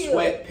so with the cute.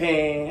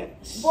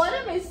 Sweatpants. Boy,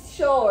 them is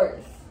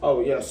shorts.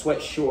 Oh yeah,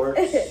 sweat shorts.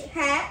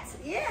 Hat.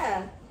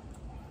 Yeah.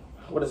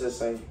 What does it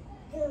say?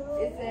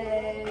 It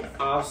says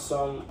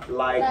awesome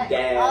like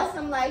that.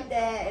 Awesome like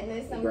that, and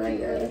then some cute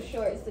little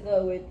shorts to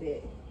go with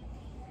it.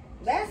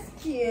 That's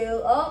cute.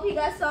 Oh, he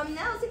got something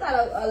else. He got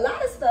a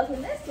lot of stuff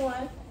in this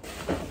one.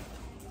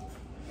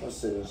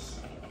 What's this?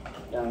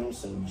 Got him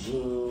some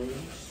jeans.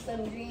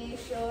 Some jean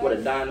shorts. With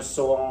a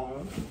dinosaur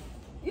on.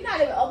 You're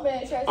not even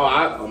opening the shirt.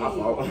 Oh, my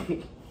fault.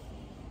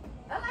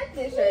 I like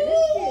this shirt. This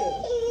is cute.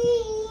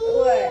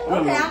 What?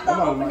 Okay, I'm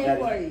gonna open it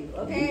for you.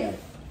 Okay.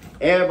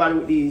 Everybody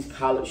with these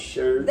collared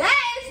shirts.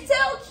 That is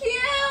so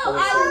cute. I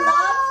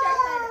love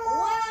shirts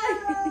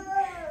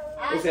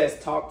like what? It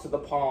says "Talk to the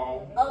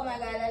Palm." Oh my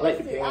god, I like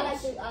the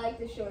pants. I like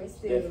the shorts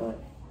too. Different.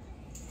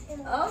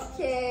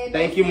 Okay.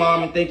 Thank you,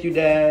 Mom, and thank you,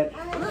 Dad.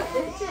 Look,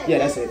 yeah,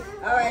 that's it.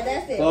 All right,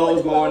 that's it.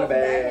 Clothes go in the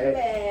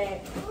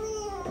bag.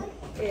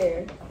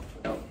 Here.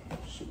 Oh,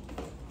 shoot.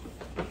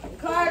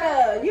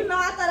 Carter, you know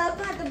I thought I was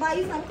going to have to buy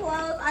you some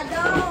clothes. I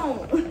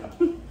don't.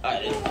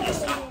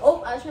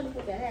 Oh, I was trying to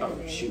put that hat in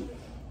there. Shoot.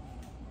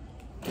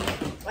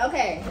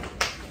 Okay.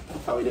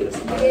 Oh, we did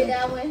this. We did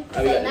that one.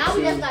 So now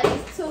we just got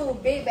these two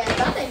big bags.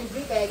 I think these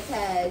big bags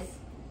has.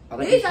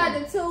 These are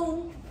the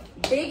two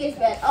biggest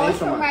bags. Oh, it's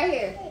from right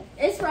here.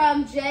 It's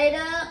from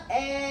Jada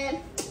and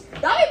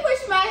don't be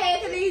pushing my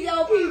head to these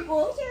young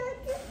people.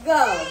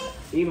 Go.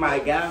 You my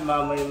god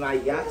mama and my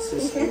yacht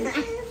sister.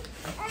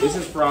 This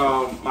is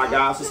from my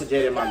god sister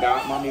Jada and my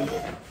god mommy.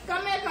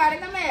 Come here, Carter.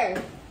 Come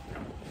here.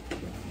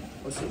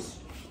 What's this?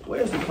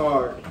 Where's the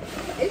card?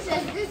 It's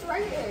just this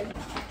right here.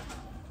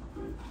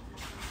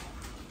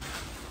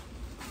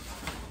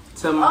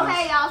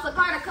 Okay, y'all. So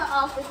Carter cut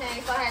off the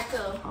thing, so I had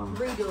to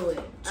redo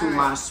it. To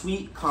my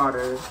sweet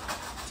Carter,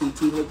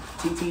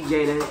 TT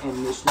Jada,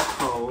 and Miss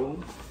Nicole.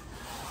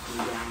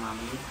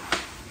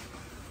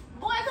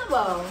 Boy, come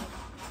on.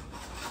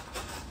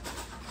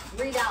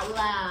 Read out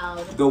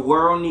loud. The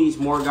world needs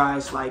more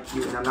guys like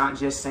you, and I'm not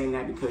just saying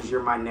that because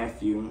you're my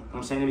nephew.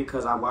 I'm saying it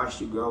because I watched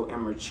you grow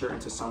and mature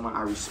into someone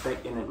I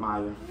respect and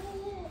admire.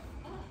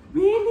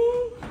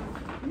 Really?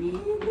 Really?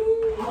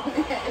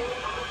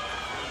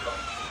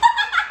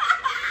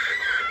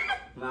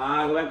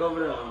 Nah, go back over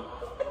there.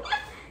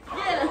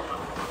 Get him.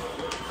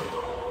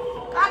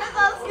 God, it's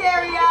so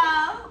scary,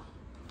 y'all.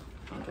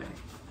 Okay.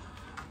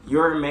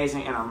 You're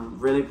amazing, and I'm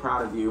really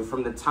proud of you.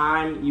 From the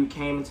time you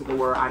came into the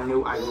world, I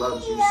knew I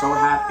loved you. So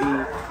happy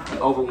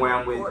and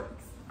overwhelmed with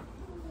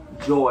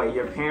joy.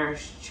 Your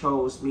parents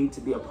chose me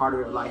to be a part of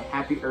your life.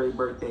 Happy early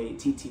birthday,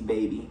 TT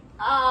baby.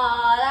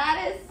 Oh,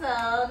 that is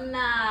so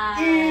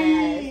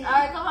nice. All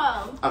right, come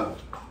on. Oh.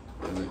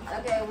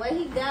 Okay, what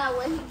he got?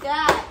 What he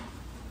got?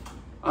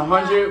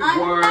 100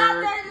 word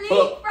Another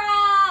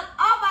leapfrog.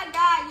 Oh my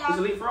God, y'all. Is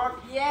it leapfrog?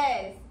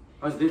 Yes.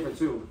 Oh, it's different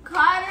too.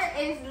 Carter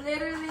is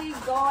literally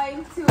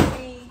going to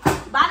be,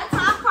 by the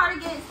time Carter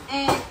gets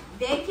in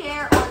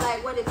daycare or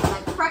like what is it,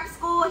 like prep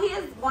school, he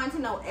is going to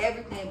know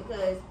everything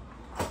because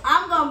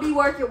I'm going to be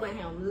working with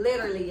him,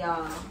 literally,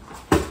 y'all.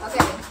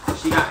 Okay.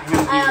 She got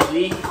him the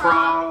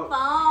leapfrog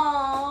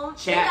phone.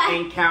 Chat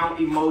and count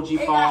emoji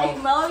phone. Got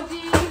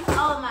emojis.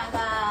 Oh my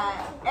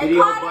God. And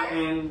Video Carter,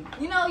 button.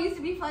 you know, it used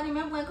to be funny.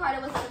 Remember when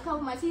Carter was like a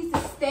couple months? He used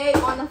to stay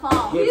on the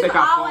phone. He'd take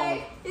our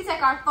phone. He'd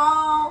take our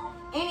phone,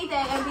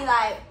 anything, and be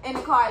like in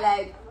the car,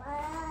 like.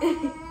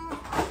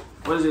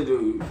 What does it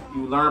do?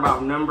 You learn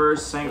about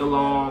numbers, sing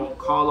along,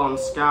 call on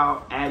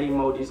Scout, add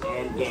emojis,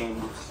 and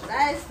games.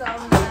 That is so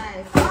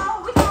nice.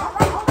 Oh, we got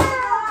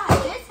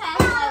this has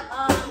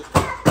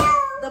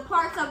like the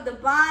parts of the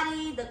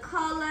body, the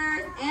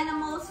colors,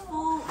 animals,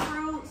 food,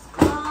 fruits,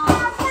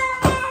 clothes,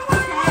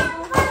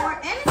 table, board,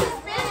 and it's in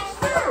Spanish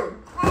too.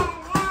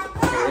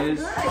 It is.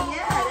 Good,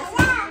 yeah, that's in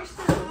Spanish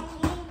too.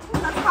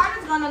 Because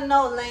Carter's gonna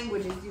know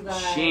languages, you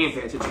guys. She ain't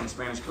pay attention in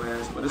Spanish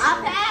class, but it's I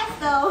passed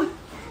though.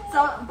 So,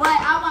 but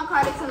I want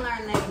Carter to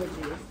learn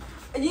languages.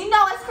 You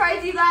know what's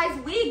crazy, you guys?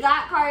 We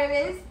got Carter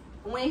this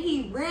when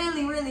he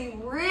really, really,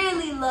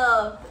 really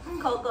loved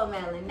Cocoa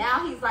Melon.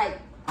 Now he's like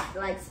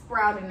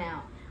sprouting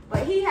out.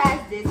 But he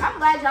has this. I'm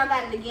glad y'all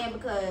got it again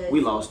because we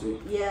lost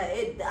it. Yeah,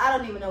 I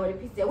don't even know where the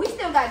piece is. We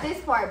still got this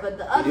part, but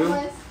the other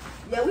ones,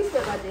 yeah, we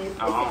still got this.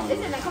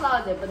 It's in the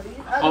closet, but these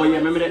other ones,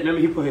 remember that? Remember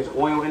he put his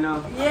oil in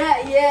there?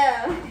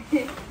 Yeah.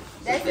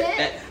 That's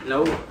it?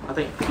 No, I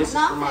think this is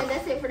from my...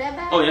 that's it for that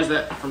bag? Oh, that's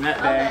that from that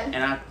bag. Okay.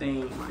 And I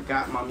think my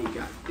godmommy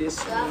got this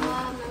one.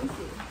 Godmom, let me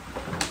see.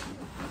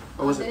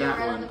 Or was it that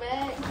right one? On the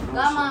bag?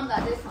 Godmom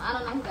got this one. I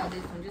don't know who got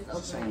this one. Just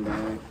open Same it.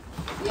 bag.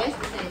 Yeah, it's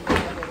the same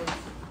bag.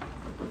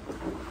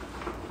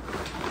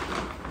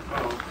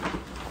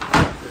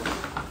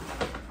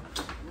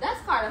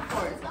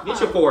 Get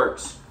your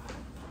forks.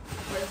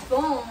 Or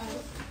spoons.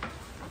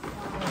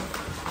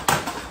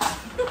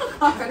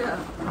 Carter.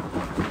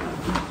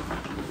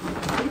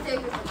 Let me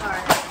take this to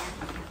Carter.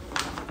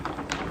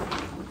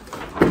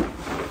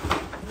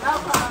 No,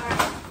 Carter.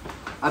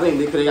 I think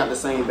they could have got the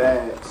same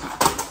bags.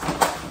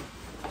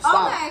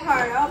 Stop. Okay,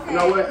 Carter, okay. You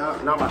know what? No,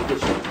 I'm about to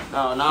get you.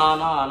 No.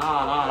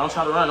 Don't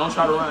try to run. Don't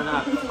try to run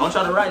now. Don't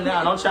try to run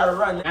now. Don't try to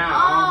run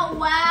now. Oh,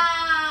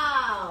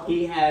 wow.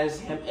 He has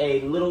him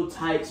a Little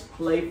Tykes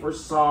play for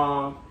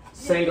song,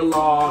 sing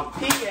along,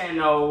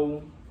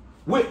 piano,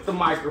 with the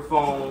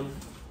microphone.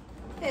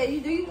 Hey,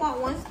 do you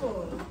want one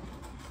spoon?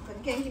 Because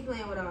you can't keep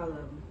playing with all of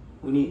them.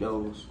 We need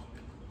those.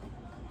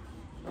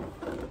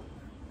 Go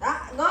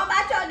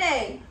about your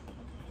day.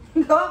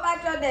 Go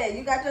about your day.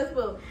 You got your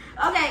spoon.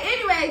 Okay,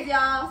 anyways,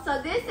 y'all.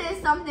 So this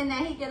is something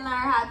that he can learn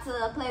how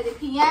to play the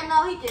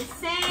piano. He can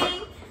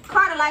sing.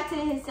 Carter likes to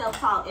hear himself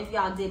talk, if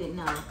y'all didn't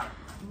know.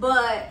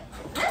 But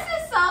this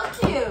is so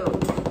cute.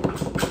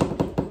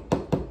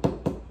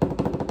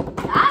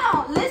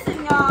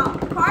 Listen, y'all.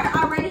 Carter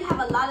already have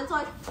a lot of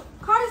toys.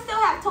 Carter still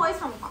have toys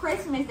from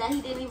Christmas that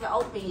he didn't even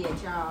open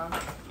yet, y'all.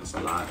 That's a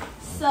lot.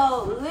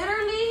 So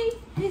literally,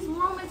 his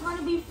room is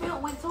gonna be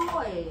filled with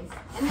toys.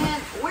 And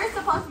then we're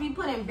supposed to be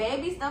putting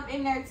baby stuff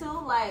in there too.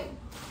 Like,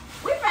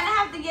 we're gonna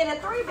have to get a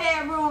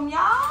 3-bedroom,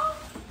 y'all.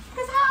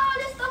 Cause how all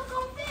this stuff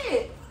gonna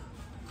fit?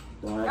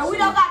 And we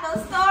don't got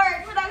no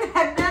storage. We don't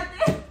got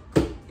nothing.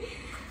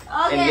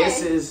 Okay. And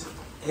this is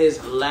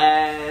his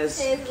last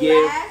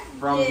gift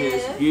from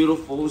his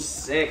beautiful,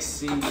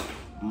 sexy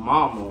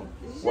mama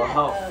with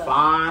her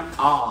fine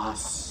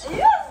ass.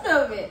 You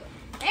stupid.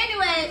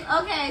 Anyways,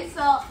 okay,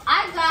 so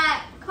I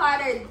got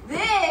Carter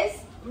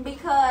this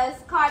because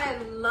Carter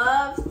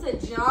loves to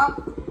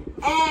jump.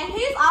 And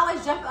he's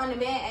always jumping on the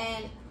bed,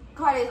 and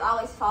Carter is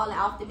always falling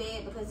off the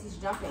bed because he's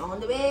jumping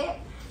on the bed.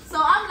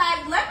 So I'm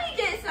like, let me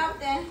get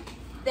something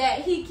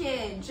that he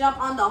can jump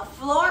on the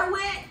floor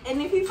with,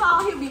 and if he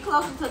falls, he'll be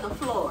closer to the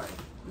floor,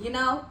 you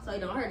know, so he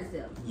don't hurt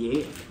himself.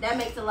 Yeah. That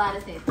makes a lot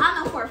of sense.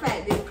 I know for a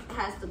fact this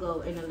has to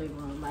go in the living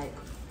room, like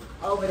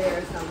over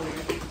there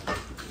somewhere.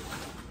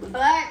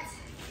 But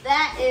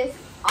that is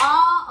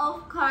all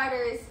of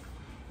Carter's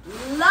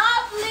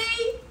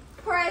lovely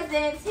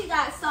presents. He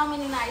got so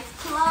many nice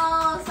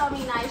clothes, so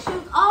many nice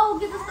shoes. Oh,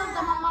 get the stuff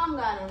that my mom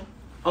got him.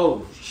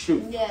 Oh,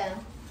 shoot. Yeah.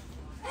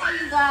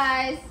 Hey, you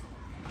guys.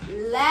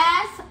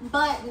 Last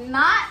but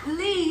not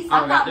least,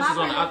 I thought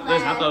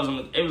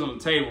it was on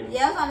the table.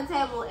 Yeah, it was on the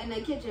table in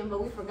the kitchen,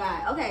 but we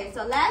forgot. Okay,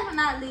 so last but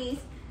not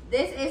least,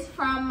 this is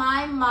from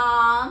my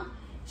mom.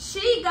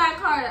 She got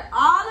Carter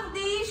all of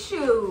these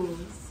shoes,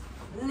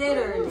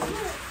 literally.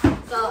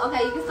 So,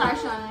 okay, you can start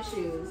showing the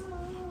shoes.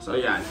 So,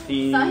 you got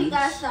these. So, he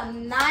got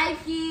some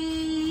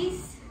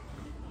Nikes.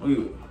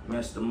 We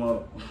messed them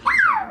up.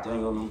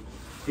 Dangled them.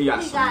 He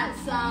got some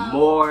Okay,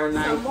 more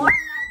Nikes.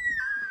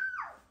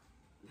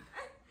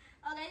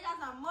 he got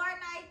some more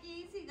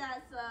Nikes. He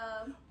got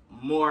some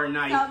more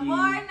Nikes. Some more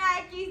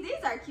Nikes.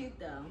 These are cute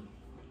though.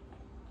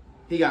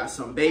 He got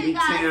some baby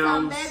Tims.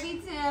 Some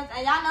baby Tims.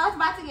 And y'all know it's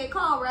about to get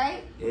cold,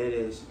 right? It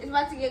is. It's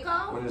about to get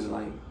cold? When is it,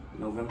 like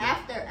November?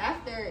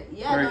 After,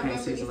 yeah, Hurricane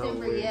November,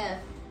 December, yeah.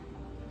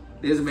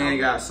 This man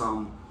got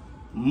some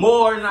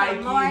more Nikes.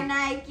 Some more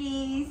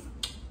Nikes.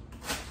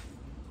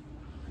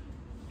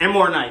 And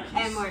more Nikes.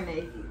 And more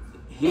Nikes.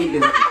 He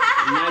is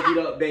Nike'd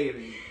up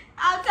baby.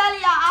 I'm telling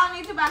y'all, I don't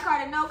need to buy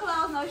Carter no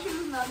clothes, no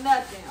shoes, no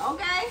nothing,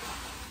 okay?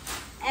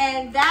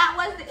 And that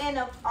was the end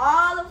of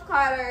all of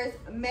Carter's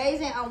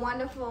amazing and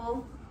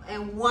wonderful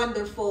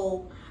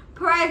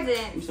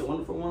presents. You said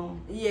wonderful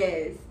one?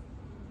 Yes.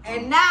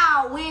 And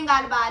now we ain't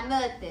got to buy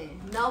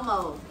nothing, no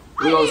more.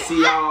 We gonna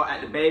see y'all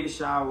at the baby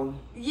shower.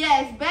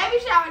 Yes, baby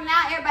shower.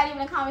 Now everybody in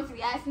the comments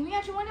be asking me,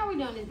 when are we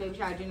doing this baby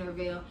shower gender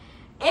reveal?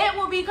 It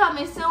will be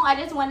coming soon. I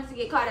just wanted to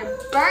get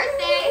Carter's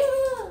birthday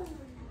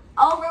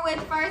over with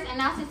first, and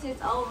now since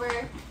it's over,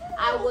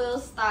 I will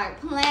start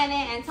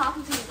planning and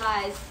talking to you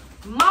guys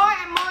more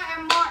and more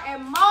and more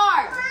and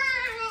more.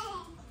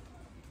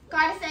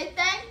 Carter, say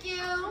thank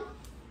you.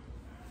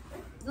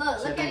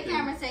 Look at the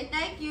camera. Say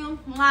thank you.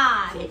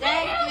 Mwah. Say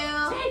thank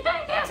you. Say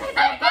thank you. Say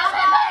thank you.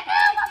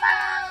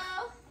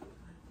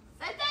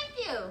 Say thank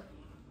you.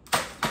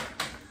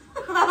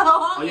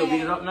 Oh, you'll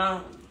beat it up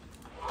now?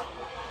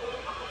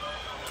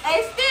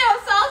 It's still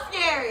so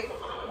scary.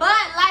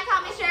 But like,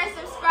 comment, share, and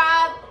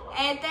subscribe.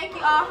 And thank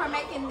you all for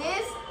making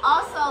this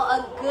also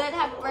a good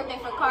happy birthday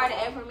for Carter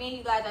and for me.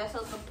 You guys are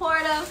so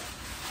supportive.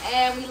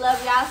 And we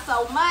love y'all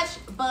so much.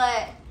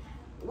 But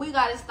we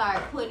got to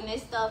start putting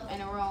this stuff in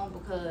the room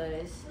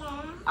because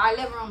our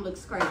living room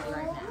looks crazy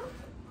right now.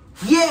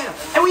 Yeah.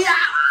 And we out.